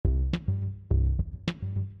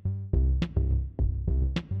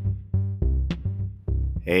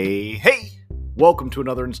Hey, welcome to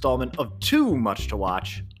another installment of Too Much to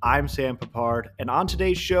Watch. I'm Sam Papard, and on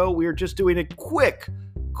today's show, we are just doing a quick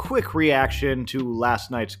reaction to last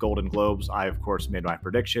night's Golden Globes. I, of course, made my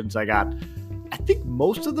predictions. I think,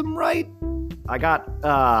 most of them right. I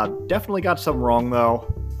definitely got some wrong, though.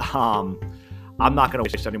 I'm not going to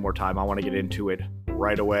waste any more time. I want to get into it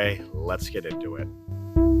right away. Let's get into it.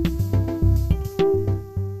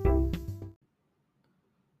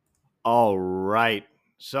 All right.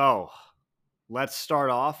 So let's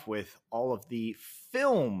start off with all of the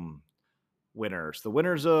film winners, the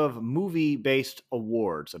winners of movie-based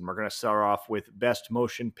awards. And we're going to start off with Best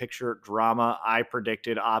Motion Picture Drama. I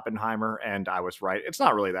predicted Oppenheimer, and I was right. It's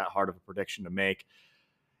not really that hard of a prediction to make.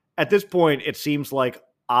 At this point, it seems like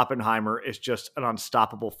Oppenheimer is just an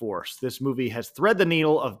unstoppable force. This movie has thread the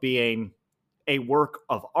needle of being a work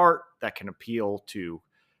of art that can appeal to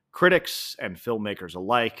critics and filmmakers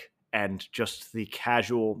alike, and just the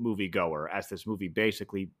casual moviegoer, as this movie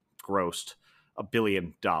basically grossed $1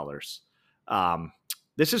 billion.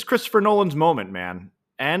 This is Christopher Nolan's moment, man.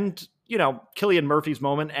 And, Cillian Murphy's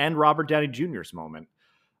moment and Robert Downey Jr.'s moment.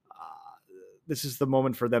 This is the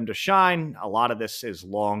moment for them to shine. A lot of this is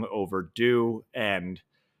long overdue. And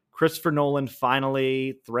Christopher Nolan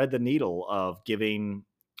finally thread the needle of giving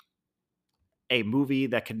a movie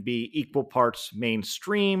that can be equal parts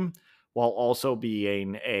mainstream while also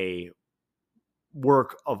being a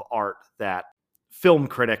work of art that film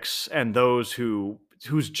critics and those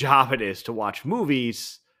whose job it is to watch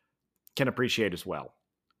movies can appreciate as well.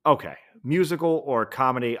 Okay, musical or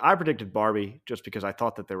comedy. I predicted Barbie just because I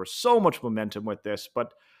thought that there was so much momentum with this,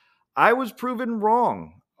 but I was proven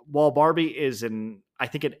wrong. While Barbie is I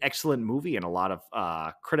think an excellent movie in a lot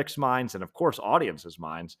of critics' minds and of course audiences'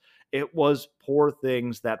 minds, it was Poor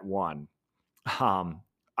Things that won.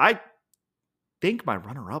 I think my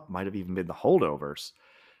runner-up might have even been The Holdovers.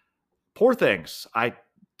 Poor Things. I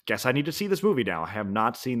guess I need to see this movie now. I have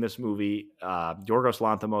not seen this movie. Yorgos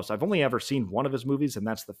Lanthimos, I've only ever seen one of his movies, and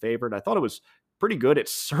that's The Favorite. I thought it was pretty good. It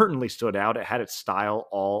certainly stood out. It had its style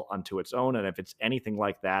all unto its own, and if it's anything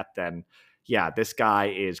like that, then yeah, this guy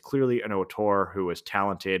is clearly an auteur who is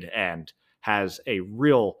talented and has a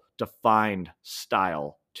real defined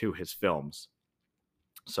style to his films.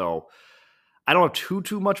 So I don't have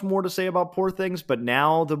too much more to say about Poor Things, but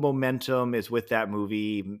now the momentum is with that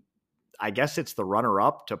movie. I guess it's the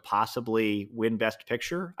runner-up to possibly win Best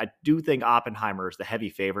Picture. I do think Oppenheimer is the heavy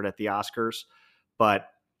favorite at the Oscars, but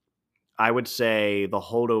I would say The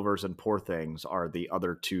Holdovers and Poor Things are the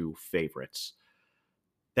other two favorites.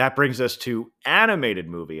 That brings us to animated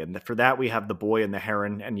movie, and for that we have The Boy and the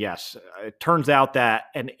Heron. And yes, it turns out that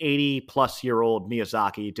an 80-plus-year-old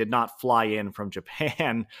Miyazaki did not fly in from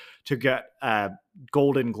Japan to get a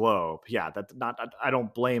Golden Globe. Yeah, I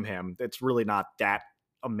don't blame him. It's really not that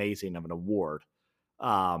amazing of an award.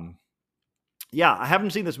 Yeah, I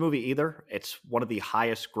haven't seen this movie either. It's one of the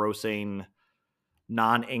highest grossing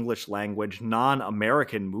non-English language,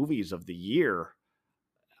 non-American movies of the year.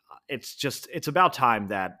 It's about time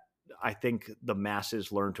that I think the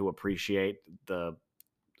masses learn to appreciate the,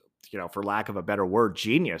 for lack of a better word,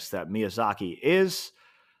 genius that Miyazaki is.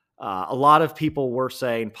 A lot of people were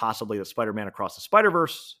saying possibly that Spider-Man Across the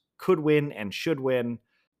Spider-Verse could win and should win.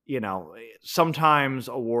 Sometimes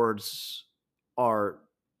awards are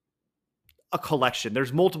a collection.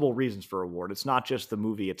 There's multiple reasons for award. It's not just the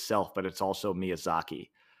movie itself, but it's also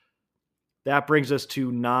Miyazaki. That brings us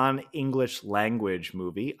to non-English language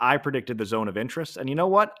movie. I predicted The Zone of Interest, and you know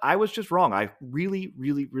what? I was just wrong. I really,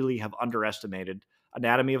 really, really have underestimated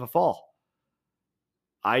Anatomy of a Fall.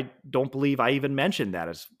 I don't believe I even mentioned that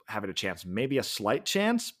as having a chance. Maybe a slight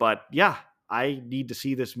chance, but yeah, I need to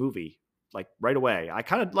see this movie like right away.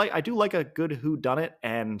 I do like a good whodunit,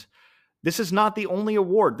 and this is not the only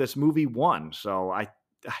award this movie won. So I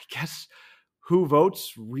guess Who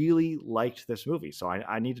Votes really liked this movie. So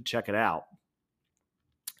I need to check it out.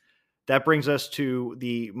 That brings us to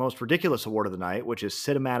the most ridiculous award of the night, which is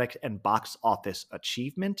Cinematic and Box Office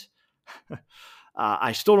Achievement.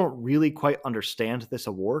 I still don't really quite understand this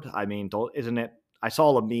award. I mean, isn't it? I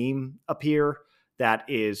saw a meme appear that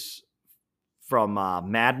is from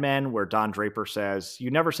Mad Men where Don Draper says, "You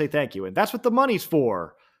never say thank you, and that's what the money's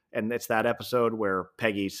for." And it's that episode where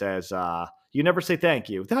Peggy says, "You never say thank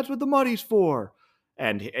you. That's what the money's for."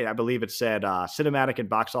 And I believe it said Cinematic and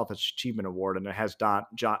Box Office Achievement Award, and it has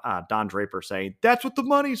Don Draper saying, "That's what the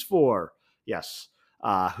money's for." Yes,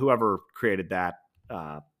 whoever created that,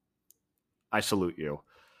 I salute you.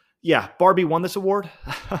 Yeah, Barbie won this award.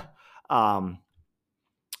 I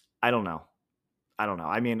don't know.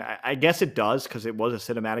 I mean, I guess it does because it was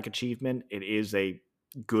a cinematic achievement. It is a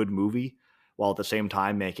good movie. while at the same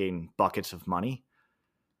time making buckets of money.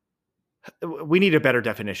 We need a better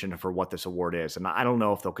definition for what this award is, and I don't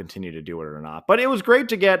know if they'll continue to do it or not. But it was great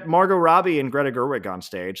to get Margot Robbie and Greta Gerwig on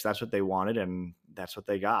stage. That's what they wanted, and that's what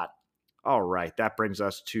they got. All right, that brings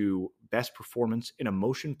us to Best Performance in a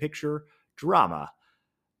Motion Picture Drama.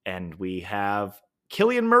 And we have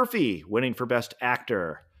Cillian Murphy winning for Best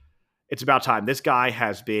Actor. It's about time. This guy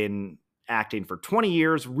has been acting for 20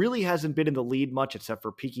 years, really hasn't been in the lead much except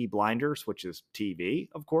for Peaky Blinders, which is TV,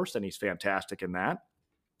 of course, and he's fantastic in that.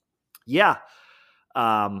 Yeah,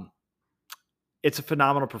 it's a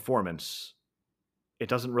phenomenal performance. It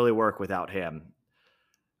doesn't really work without him.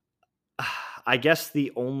 I guess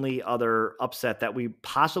the only other upset that we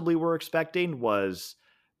possibly were expecting was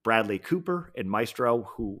Bradley Cooper in Maestro,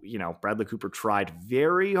 who, Bradley Cooper tried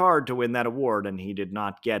very hard to win that award and he did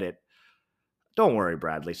not get it. Don't worry,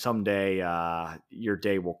 Bradley. Someday your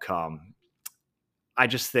day will come. I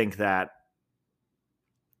just think that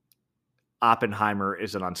Oppenheimer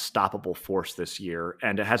is an unstoppable force this year,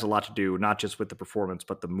 and it has a lot to do not just with the performance,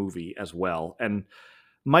 but the movie as well. And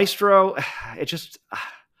Maestro,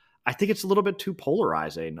 I think it's a little bit too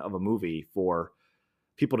polarizing of a movie for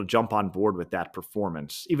people to jump on board with that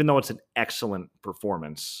performance, even though it's an excellent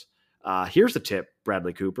performance. Here's the tip,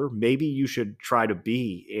 Bradley Cooper. Maybe you should try to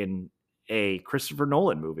be in a Christopher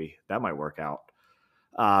Nolan movie. That might work out.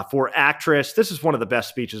 For actress, this is one of the best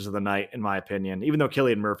speeches of the night, in my opinion, even though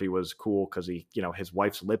Cillian Murphy was cool because his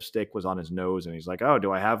wife's lipstick was on his nose and he's like, oh,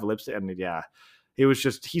 do I have lipstick? And yeah,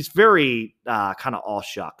 he's very kind of all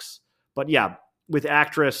shucks. But yeah, with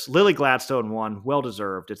actress, Lily Gladstone won,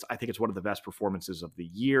 well-deserved. I think it's one of the best performances of the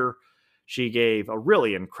year. She gave a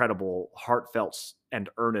really incredible, heartfelt and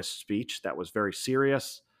earnest speech that was very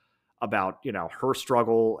serious about, her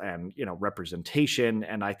struggle and, representation.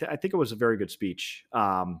 And I think it was a very good speech.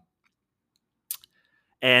 And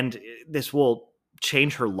this will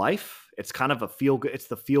change her life. It's kind of it's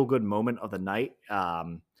the feel-good moment of the night.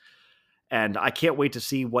 And I can't wait to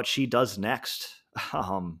see what she does next.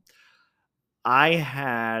 I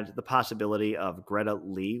had the possibility of Greta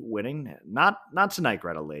Lee winning. Not tonight,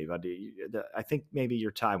 Greta Lee, but I think maybe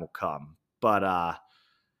your time will come. But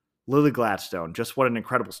Lily Gladstone, just what an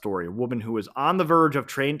incredible story. A woman who was on the verge of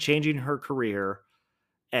changing her career,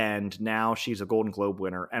 and now she's a Golden Globe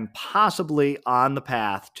winner and possibly on the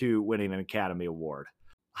path to winning an Academy Award.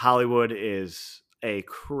 Hollywood is a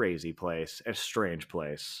crazy place, a strange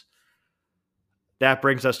place. That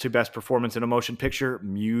brings us to Best Performance in a Motion Picture,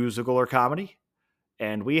 Musical or Comedy.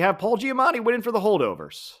 And we have Paul Giamatti winning for The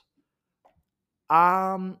Holdovers.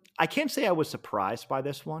 I can't say I was surprised by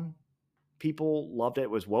this one. People loved it. It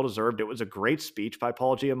was well-deserved. It was a great speech by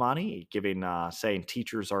Paul Giamatti, saying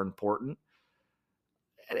teachers are important.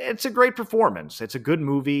 It's a great performance. It's a good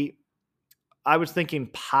movie. I was thinking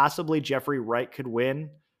possibly Jeffrey Wright could win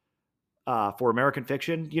for American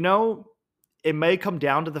Fiction. It may come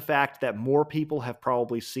down to the fact that more people have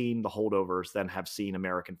probably seen The Holdovers than have seen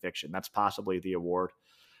American Fiction. That's possibly the award,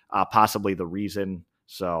 possibly the reason.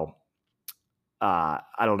 So I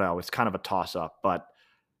don't know. It's kind of a toss-up, but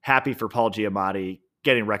happy for Paul Giamatti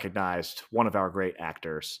getting recognized, one of our great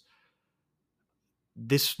actors.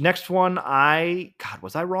 This next one,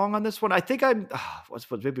 was I wrong on this one? I think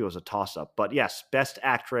maybe it was a toss-up, but yes, Best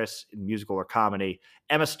Actress in Musical or Comedy.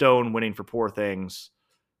 Emma Stone winning for Poor Things.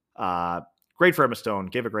 Great for Emma Stone,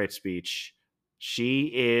 gave a great speech.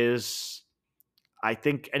 She is, I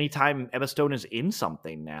think anytime Emma Stone is in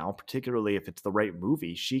something now, particularly if it's the right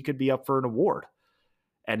movie, she could be up for an award.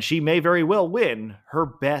 And she may very well win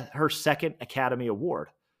her second Academy Award.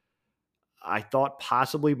 I thought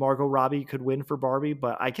possibly Margot Robbie could win for Barbie,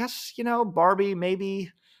 but I guess, Barbie,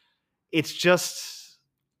 maybe it's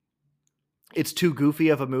too goofy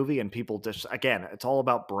of a movie and people just, again, it's all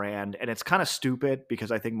about brand and it's kind of stupid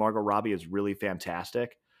because I think Margot Robbie is really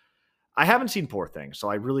fantastic. I haven't seen Poor Things, so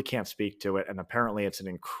I really can't speak to it. And apparently it's an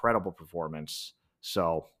incredible performance.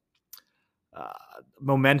 So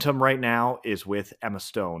momentum right now is with Emma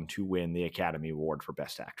Stone to win the Academy Award for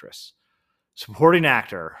Best Actress. Supporting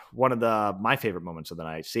actor, one of my favorite moments of the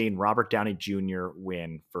night, seeing Robert Downey Jr.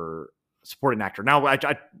 win for supporting actor. Now,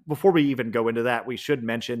 before we even go into that, we should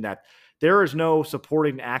mention that there is no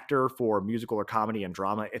supporting actor for musical or comedy and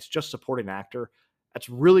drama. It's just supporting actor. That's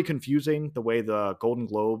really confusing the way the Golden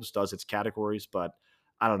Globes does its categories, but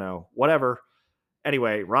I don't know, whatever.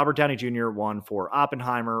 Anyway, Robert Downey Jr. won for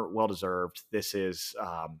Oppenheimer, well-deserved. This is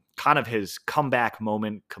kind of his comeback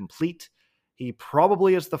moment complete. He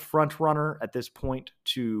probably is the front runner at this point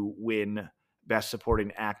to win Best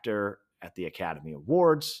Supporting Actor at the Academy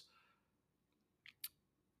Awards.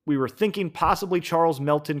 We were thinking possibly Charles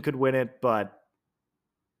Melton could win it, but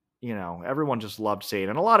everyone just loved seeing,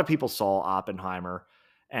 and a lot of people saw Oppenheimer,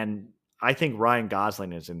 and I think Ryan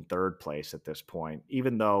Gosling is in third place at this point,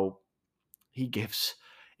 even though he gives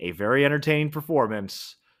a very entertaining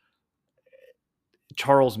performance.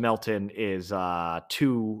 Charles Melton is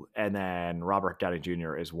two, and then Robert Downey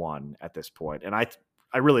Jr. is one at this point. And I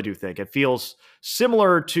really do think it feels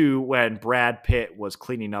similar to when Brad Pitt was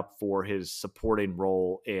cleaning up for his supporting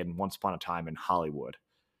role in Once Upon a Time in Hollywood.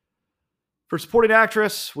 For supporting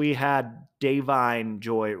actress, we had Da'Vine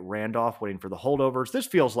Joy Randolph winning for The Holdovers. This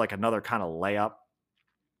feels like another kind of layup.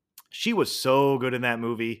 She was so good in that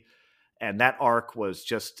movie. And that arc was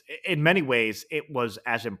just, in many ways, it was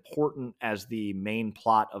as important as the main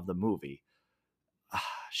plot of the movie.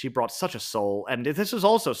 She brought such a soul. And this is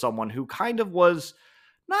also someone who kind of was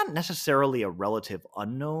not necessarily a relative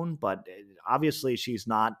unknown, but obviously she's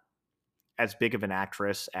not as big of an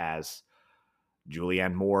actress as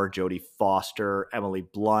Julianne Moore, Jodie Foster, Emily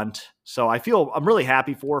Blunt. So I'm really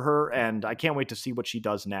happy for her, and I can't wait to see what she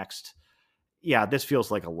does next. Yeah, this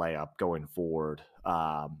feels like a layup going forward.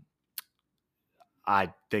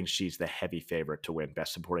 I think she's the heavy favorite to win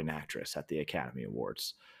Best Supporting Actress at the Academy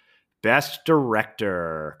Awards. Best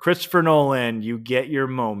Director, Christopher Nolan, you get your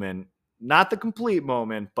moment. Not the complete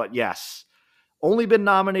moment, but yes. Only been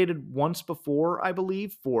nominated once before, I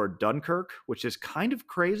believe, for Dunkirk, which is kind of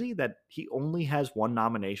crazy that he only has one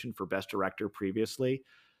nomination for Best Director previously.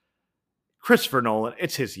 Christopher Nolan,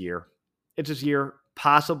 it's his year. It's his year.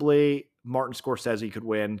 Possibly Martin Scorsese could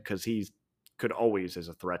win because he could always is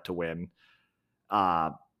a threat to win.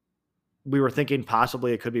 We were thinking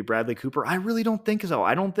possibly it could be Bradley Cooper. I really don't think so.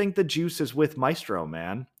 I don't think the juice is with Maestro,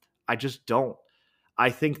 man. I just don't. I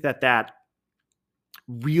think that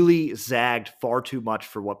really zagged far too much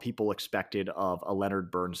for what people expected of a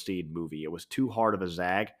Leonard Bernstein movie. It was too hard of a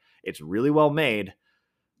zag. It's really well made,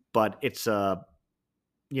 but it's again,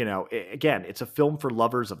 it's a film for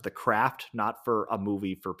lovers of the craft, not for a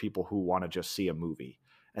movie for people who want to just see a movie.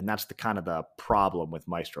 And that's the kind of the problem with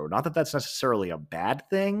Maestro. Not that that's necessarily a bad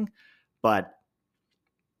thing, but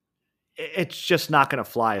it's just not going to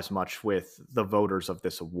fly as much with the voters of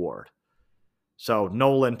this award. So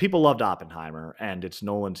Nolan, people loved Oppenheimer, and it's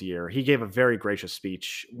Nolan's year. He gave a very gracious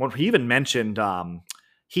speech. He even mentioned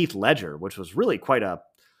Heath Ledger, which was really quite a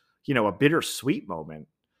bittersweet moment.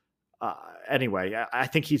 Anyway, I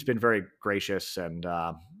think he's been very gracious, and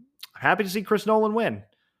happy to see Chris Nolan win.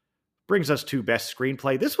 Brings us to Best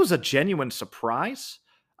Screenplay. This was a genuine surprise.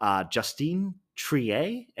 Justine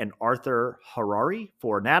Triet and Arthur Harari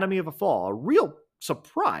for Anatomy of a Fall. A real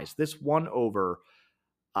surprise. This won over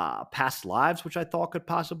Past Lives, which I thought could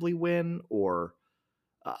possibly win, or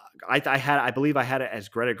I believe I had it as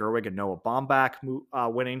Greta Gerwig and Noah Baumbach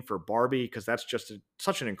winning for Barbie, because that's just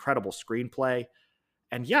such an incredible screenplay.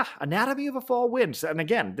 And yeah, Anatomy of a Fall wins. And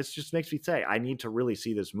again, this just makes me say I need to really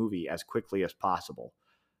see this movie as quickly as possible.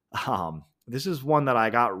 This is one that I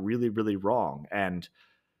got really, really wrong. And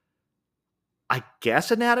I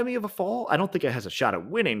guess Anatomy of a Fall, I don't think it has a shot at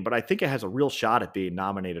winning, but I think it has a real shot at being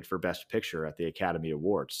nominated for Best Picture at the Academy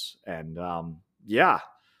Awards. And yeah,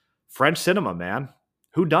 French cinema, man.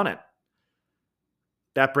 Who done it?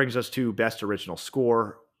 That brings us to Best Original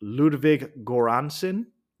Score. Ludwig Göransson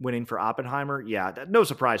winning for Oppenheimer. Yeah, no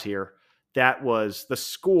surprise here. The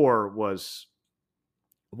score was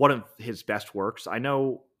one of his best works. I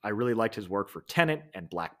know I really liked his work for Tenet and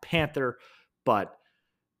Black Panther, but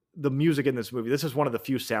the music in this movie, this is one of the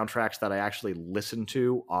few soundtracks that I actually listen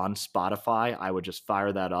to on Spotify. I would just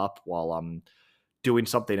fire that up while I'm doing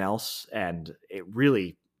something else, and it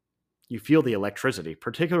really, you feel the electricity,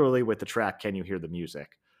 particularly with the track Can You Hear the Music?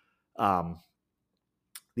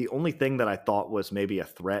 The only thing that I thought was maybe a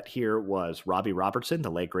threat here was Robbie Robertson, the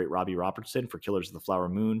late great Robbie Robertson for Killers of the Flower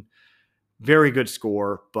Moon. Very good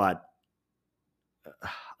score, but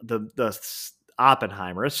the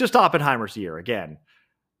Oppenheimer, it's just Oppenheimer's year again.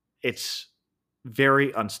 It's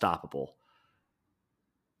very unstoppable.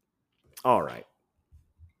 All right.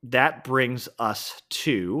 That brings us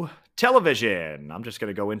to television. I'm just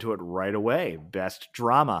going to go into it right away. Best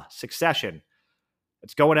drama, Succession.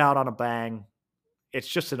 It's going out on a bang. It's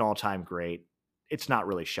just an all-time great. It's not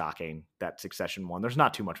really shocking that Succession won. There's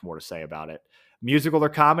not too much more to say about it. Musical or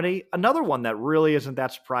comedy, another one that really isn't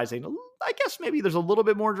that surprising. I guess maybe there's a little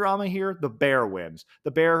bit more drama here. The Bear wins.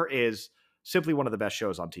 The Bear is simply one of the best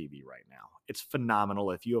shows on TV right now. It's phenomenal.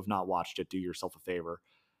 If you have not watched it, do yourself a favor.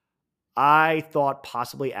 I thought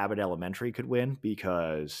possibly Abbott Elementary could win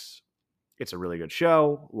because it's a really good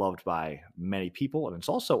show, loved by many people, and it's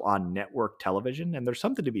also on network television, and there's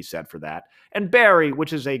something to be said for that. And Barry,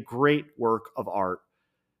 which is a great work of art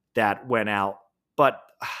that went out, but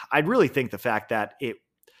I really think the fact that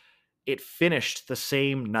it finished the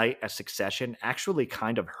same night as Succession actually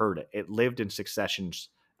kind of hurt it. It lived in Succession's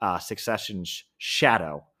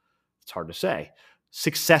shadow. It's hard to say.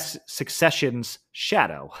 Succession's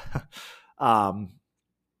shadow. um,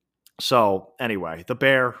 so anyway, The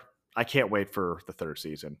Bear, I can't wait for the third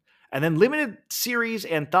season. And then limited series,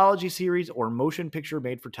 anthology series, or motion picture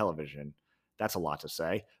made for television. That's a lot to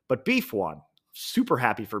say. But Beef won. Super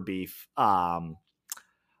happy for Beef. I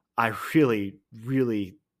really,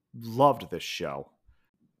 really loved this show.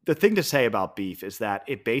 The thing to say about Beef is that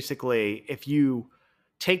it basically, if you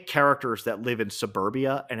take characters that live in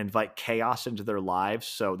suburbia and invite chaos into their lives.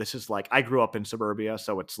 So this is like, I grew up in suburbia,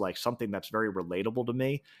 so it's like something that's very relatable to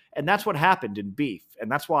me. And that's what happened in Beef.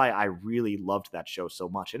 And that's why I really loved that show so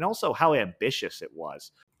much. And also how ambitious it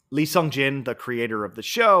was. Lee Sung-jin, the creator of the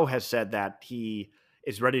show, has said that he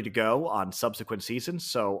is ready to go on subsequent seasons.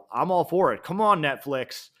 So I'm all for it. Come on,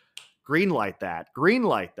 Netflix. Greenlight that.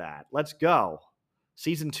 Greenlight that. Let's go.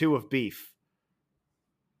 Season 2 of Beef.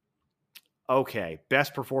 Okay,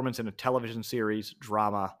 best performance in a television series,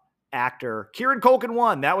 drama, actor. Kieran Culkin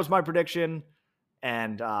won. That was my prediction.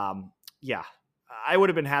 And yeah, I would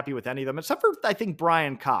have been happy with any of them, except for, I think,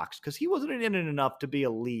 Brian Cox, because he wasn't in it enough to be a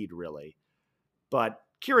lead, really. But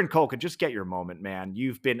Kieran Culkin, just get your moment, man.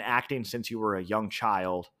 You've been acting since you were a young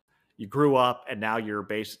child. You grew up, and now you're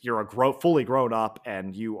fully grown up,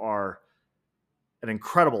 and you are an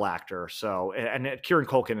incredible actor. So, and Kieran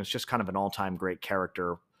Culkin is just kind of an all-time great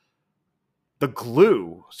character. The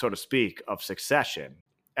glue, so to speak, of Succession.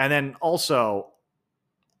 And then also,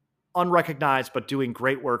 unrecognized but doing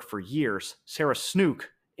great work for years, Sarah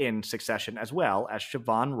Snook in Succession, as well as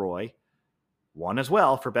Siobhan Roy, won as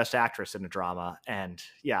well for Best Actress in a Drama. And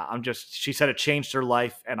yeah, she said it changed her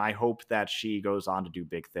life, and I hope that she goes on to do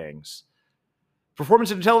big things.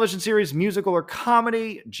 Performance in a television series, musical, or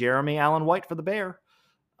comedy, Jeremy Allen White for The Bear.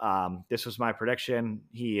 This was my prediction.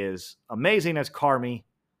 He is amazing as Carmy.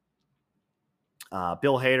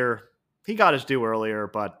 Bill Hader, he got his due earlier,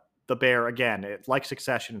 but The Bear, again, like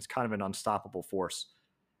Succession, it's kind of an unstoppable force.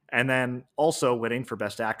 And then also winning for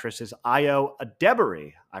Best Actress is Ayo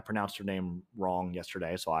Edebiri. I pronounced her name wrong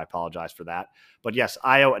yesterday, so I apologize for that. But yes,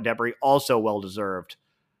 Ayo Edebiri, also well-deserved.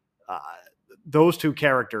 Those two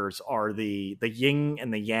characters are the yin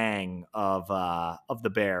and the yang of The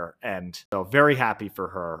Bear, and so very happy for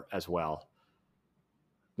her as well.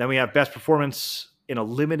 Then we have Best Performance in a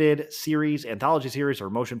limited series, anthology series, or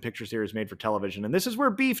motion picture series made for television. And this is where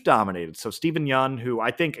Beef dominated. So Stephen Yeun, who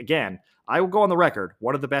I think, again, I will go on the record,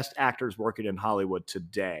 one of the best actors working in Hollywood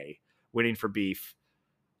today, winning for Beef,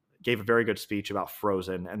 gave a very good speech about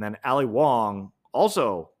Frozen. And then Ali Wong,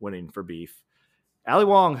 also winning for Beef. Ali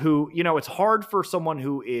Wong, who, it's hard for someone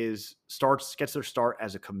who gets their start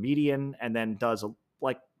as a comedian and then does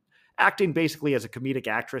acting basically as a comedic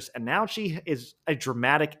actress. And now she is a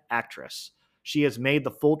dramatic actress. She has made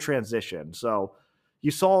the full transition. So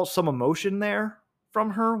you saw some emotion there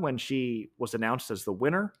from her when she was announced as the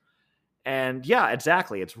winner. And yeah,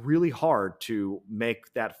 exactly. It's really hard to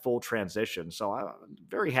make that full transition. So I'm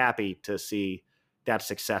very happy to see that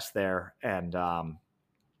success there. And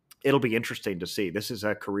it'll be interesting to see. This is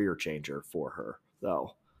a career changer for her,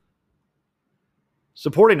 though.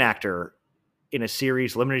 Supporting actor in a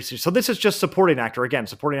series, limited series. So this is just supporting actor. Again,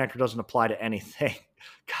 supporting actor doesn't apply to anything.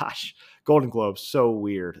 Gosh, Golden Globes, so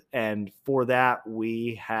weird. And for that,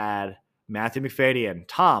 we had Matthew Macfadyen,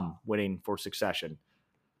 Tom, winning for Succession.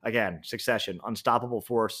 Again, Succession, unstoppable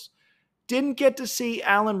force. Didn't get to see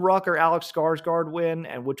Alan Ruck or Alex Skarsgård win,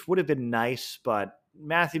 and which would have been nice, but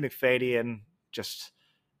Matthew Macfadyen,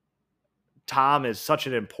 Tom is such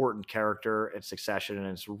an important character in Succession, and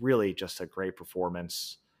it's really just a great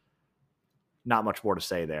performance. Not much more to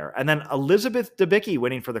say there. And then Elizabeth Debicki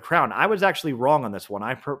winning for The Crown. I was actually wrong on this one.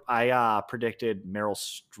 I predicted Meryl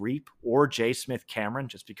Streep or J. Smith Cameron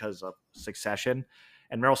just because of Succession,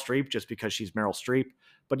 and Meryl Streep just because she's Meryl Streep.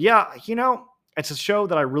 But yeah, it's a show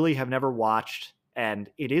that I really have never watched, and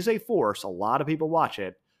it is a force. A lot of people watch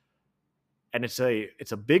it, and it's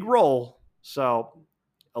a big role. So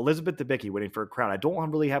Elizabeth Debicki winning for a Crown. I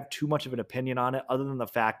don't really have too much of an opinion on it, other than the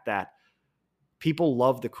fact that people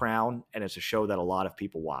love The Crown, and it's a show that a lot of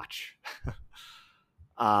people watch.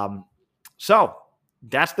 So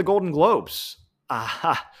that's the Golden Globes.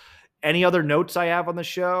 Any other notes I have on the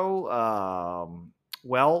show?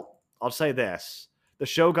 Well, I'll say this. The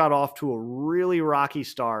show got off to a really rocky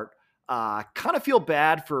start. Kind of feel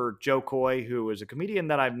bad for Joe Coy, who is a comedian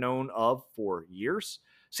that I've known of for years.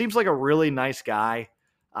 Seems like a really nice guy.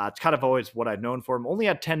 It's kind of always what I've known for him. Only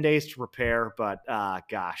had 10 days to prepare, but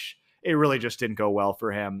gosh, it really just didn't go well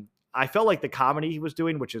for him. I felt like the comedy he was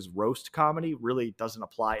doing, which is roast comedy, really doesn't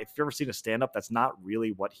apply. If you've ever seen a stand-up, that's not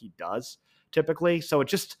really what he does typically. So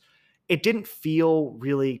it didn't feel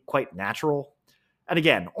really quite natural. And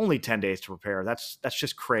again, only 10 days to prepare. That's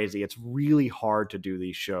just crazy. It's really hard to do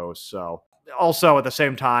these shows. So also at the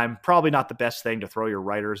same time, probably not the best thing to throw your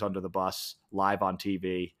writers under the bus live on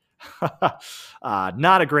TV.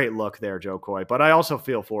 Not a great look there, Joe Coy, but I also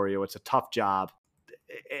feel for you. It's a tough job.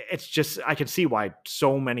 It's just, I can see why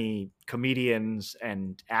so many comedians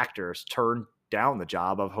and actors turn down the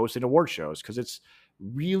job of hosting award shows because it's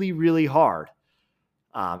really, really hard.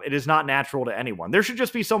 It is not natural to anyone. There should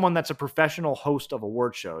just be someone that's a professional host of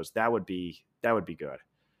award shows. That would be good.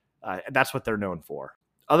 That's what they're known for.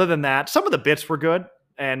 Other than that, some of the bits were good.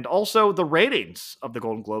 And also the ratings of the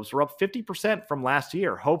Golden Globes were up 50% from last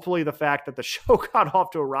year. Hopefully the fact that the show got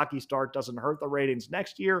off to a rocky start doesn't hurt the ratings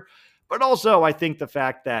next year. But also I think the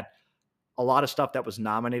fact that a lot of stuff that was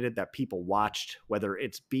nominated that people watched, whether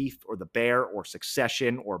it's Beef or The Bear or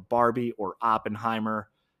Succession or Barbie or Oppenheimer,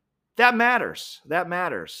 that matters. That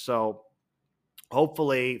matters. So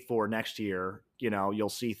hopefully for next year, you'll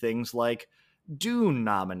see things like Dune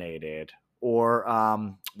nominated or,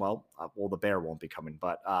 The Bear won't be coming,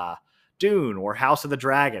 but Dune or House of the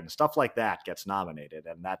Dragon, stuff like that gets nominated.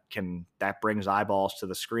 And that brings eyeballs to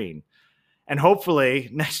the screen. And hopefully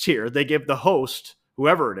next year they give the host,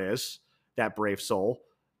 whoever it is, that brave soul,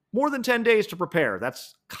 more than 10 days to prepare.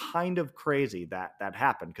 That's kind of crazy that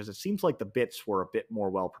happened because it seems like the bits were a bit more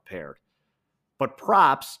well prepared. But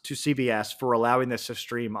props to CBS for allowing this to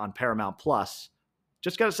stream on Paramount Plus.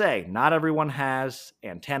 Just got to say, not everyone has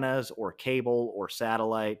antennas or cable or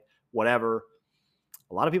satellite, whatever.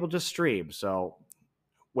 A lot of people just stream. So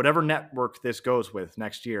whatever network this goes with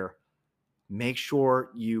next year, make sure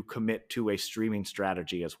you commit to a streaming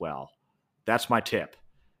strategy as well. That's my tip.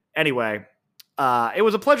 Anyway, it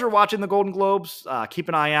was a pleasure watching the Golden Globes. Keep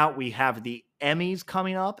an eye out. We have the Emmys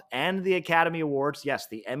coming up and the Academy Awards. Yes,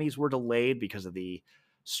 the Emmys were delayed because of the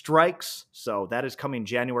strikes. So that is coming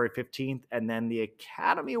January 15th. And then the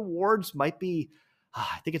Academy Awards might be,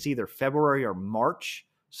 I think it's either February or March.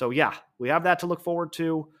 So yeah, we have that to look forward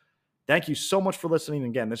to. Thank you so much for listening.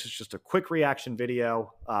 Again, this is just a quick reaction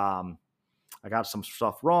video. I got some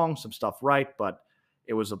stuff wrong, some stuff right, but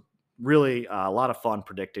it was really a lot of fun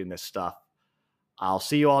predicting this stuff. I'll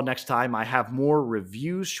see you all next time. I have more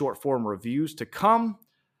reviews, short form reviews to come.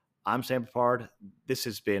 I'm Sam Peppard. This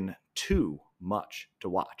has been Too Much to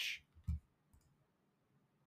Watch.